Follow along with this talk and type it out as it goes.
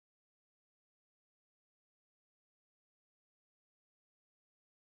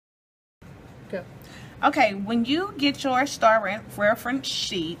Go. Okay, when you get your STAAR reference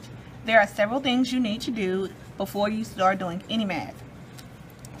sheet, there are several things you need to do before you start doing any math.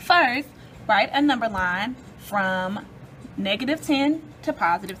 First, write a number line from -10 to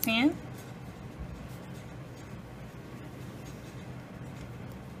 +10.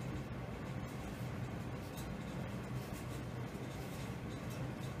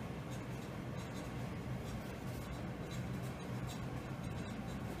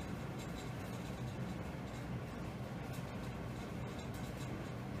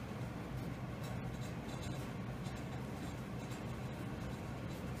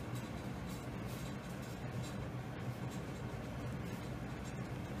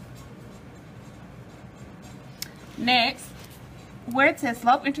 Next, where it says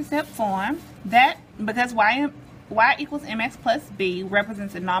slope-intercept form, that because y equals mx plus b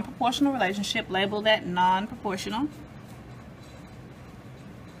represents a non-proportional relationship, label that non-proportional.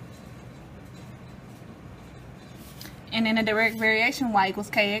 And in a direct variation, y equals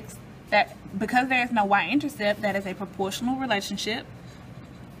kx, that because there is no y-intercept, that is a proportional relationship.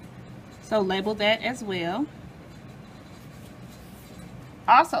 So label that as well.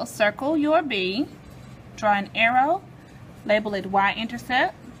 Also, circle your b. Draw an arrow, label it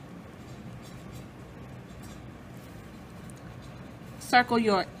y-intercept. Circle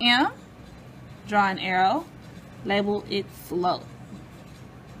your m, draw an arrow, label it slope.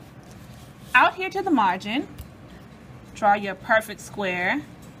 Out here to the margin, draw your perfect square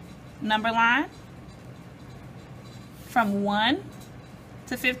number line from 1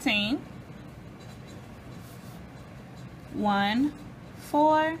 to 15. 1,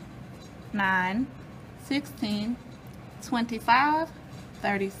 4, 9, 16, 25,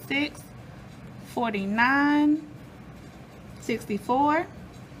 36, 49, 64,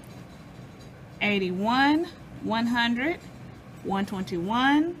 81, 100,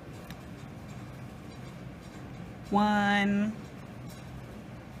 121,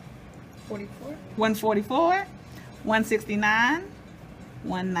 144, 169,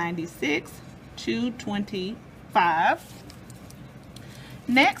 196, 225.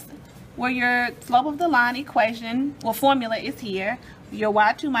 Next, where your slope of the line equation, well, formula is here, your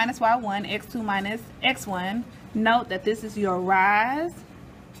y2 minus y1, x2 minus x1. Note that this is your rise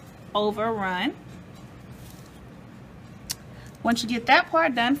over run. Once you get that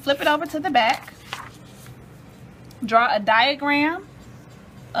part done, flip it over to the back. Draw a diagram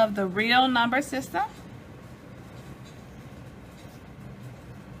of the real number system.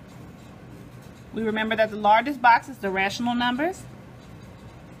 We remember that the largest box is the rational numbers.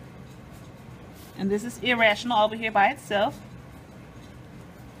 And this is irrational over here by itself.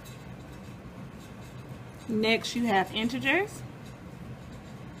 Next, you have integers,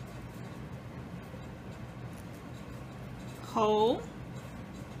 whole,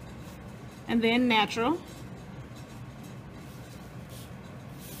 and then natural.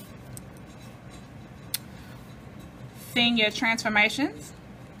 Seeing your transformations.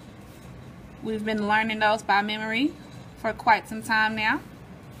 We've been learning those by memory for quite some time now.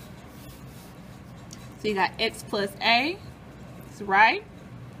 So you got x plus a is right,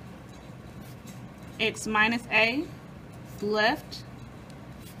 x minus a is left,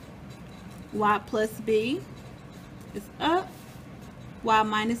 y plus b is up, y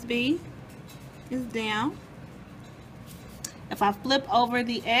minus b is down. If I flip over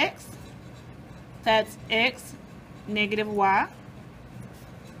the x, that's x negative y.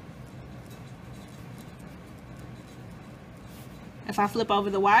 If I flip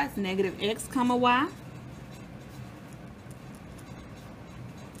over the y, it's negative x comma y.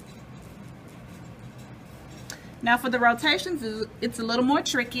 Now for the rotations, it's a little more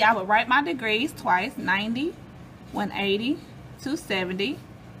tricky. I would write my degrees twice, 90, 180, 270.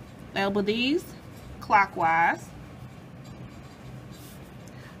 Label these clockwise.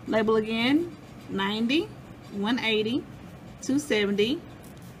 Label again, 90, 180, 270.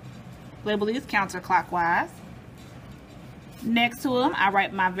 Label these counterclockwise. Next to them, I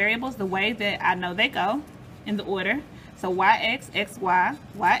write my variables the way that I know they go, in the order. So yx, xy,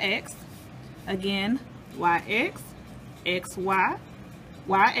 yx. Again, yx, xy,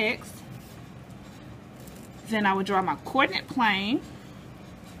 yx. Then I would draw my coordinate plane.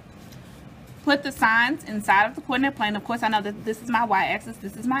 Put the signs inside of the coordinate plane. Of course, I know that this is my y-axis,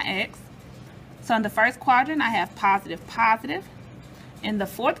 this is my x. So in the first quadrant, I have positive, positive. In the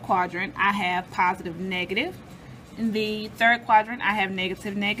fourth quadrant, I have positive, negative. In the third quadrant, I have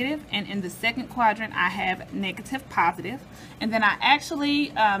negative, negative. And in the second quadrant, I have negative, positive. And then I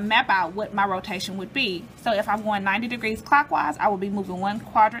actually map out what my rotation would be. So if I'm going 90 degrees clockwise, I will be moving one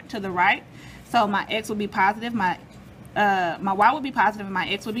quadrant to the right. So my x would be positive, my y would be positive, and my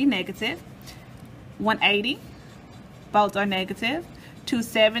x would be negative. 180, both are negative.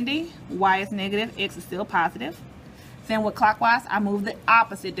 270, y is negative, x is still positive. Then with clockwise, I move the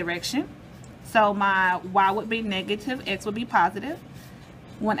opposite direction. So my y would be negative, x would be positive.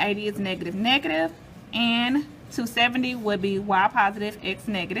 180 is negative, negative. And 270 would be y positive, x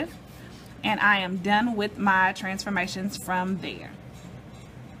negative. And I am done with my transformations from there.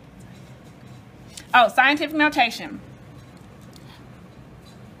 Oh, scientific notation.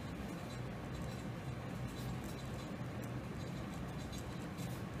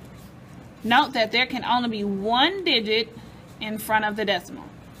 Note that there can only be one digit in front of the decimal.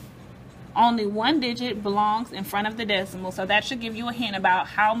 Only one digit belongs in front of the decimal, so that should give you a hint about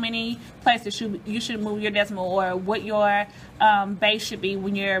how many places you should move your decimal, or what your base should be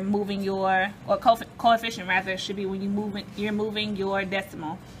when you're moving your, or coefficient rather, should be when you're moving your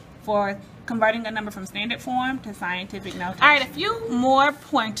decimal for converting a number from standard form to scientific notation. All right, a few more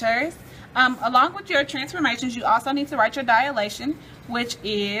pointers. Along with your transformations, you also need to write your dilation, which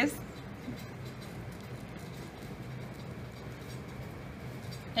is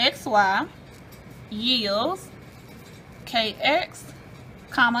xy yields kx,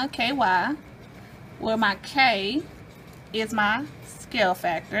 comma, ky, where my k is my scale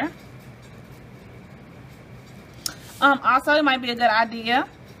factor. Also, it might be a good idea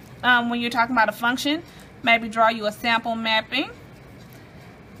when you're talking about a function, maybe draw you a sample mapping.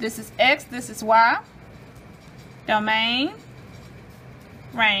 This is x, this is y, domain,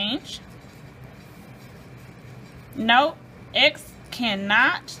 range. Note, x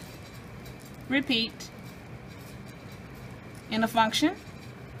cannot repeat in a function.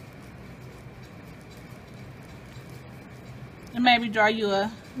 And maybe draw you a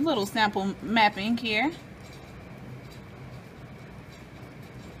little sample mapping here.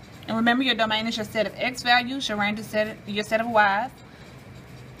 And remember, your domain is your set of x values, your range is your set of y's.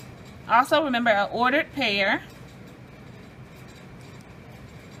 Also remember, an ordered pair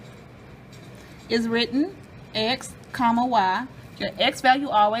is written x, comma, y. Your x value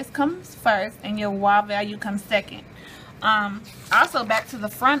always comes first and your y value comes second. Also, back to the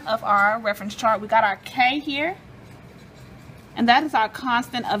front of our reference chart, we got our k here, and that is our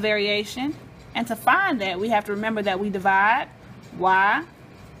constant of variation. And to find that, we have to remember that we divide y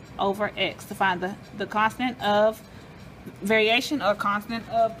over x to find the constant of variation, or constant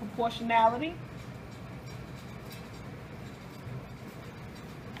of proportionality.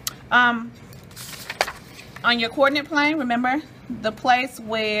 On your coordinate plane, remember, the place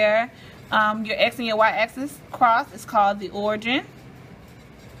where your x and your y axis cross is called the origin,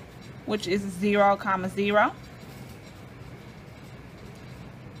 which is 0, 0.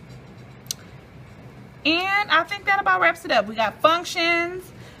 And I think that about wraps it up. We got functions,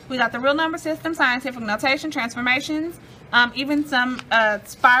 we got the real number system, scientific notation, transformations, even some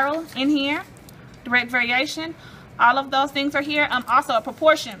spiral in here, direct variation. All of those things are here. Also a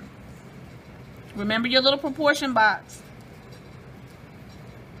proportion. Remember your little proportion box.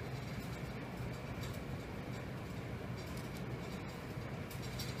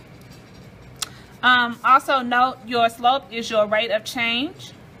 Also note, your slope is your rate of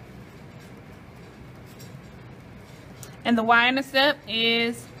change. And the y-intercept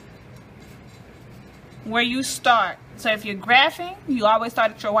is where you start. So if you're graphing, you always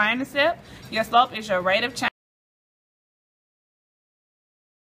start at your y-intercept. Your slope is your rate of change.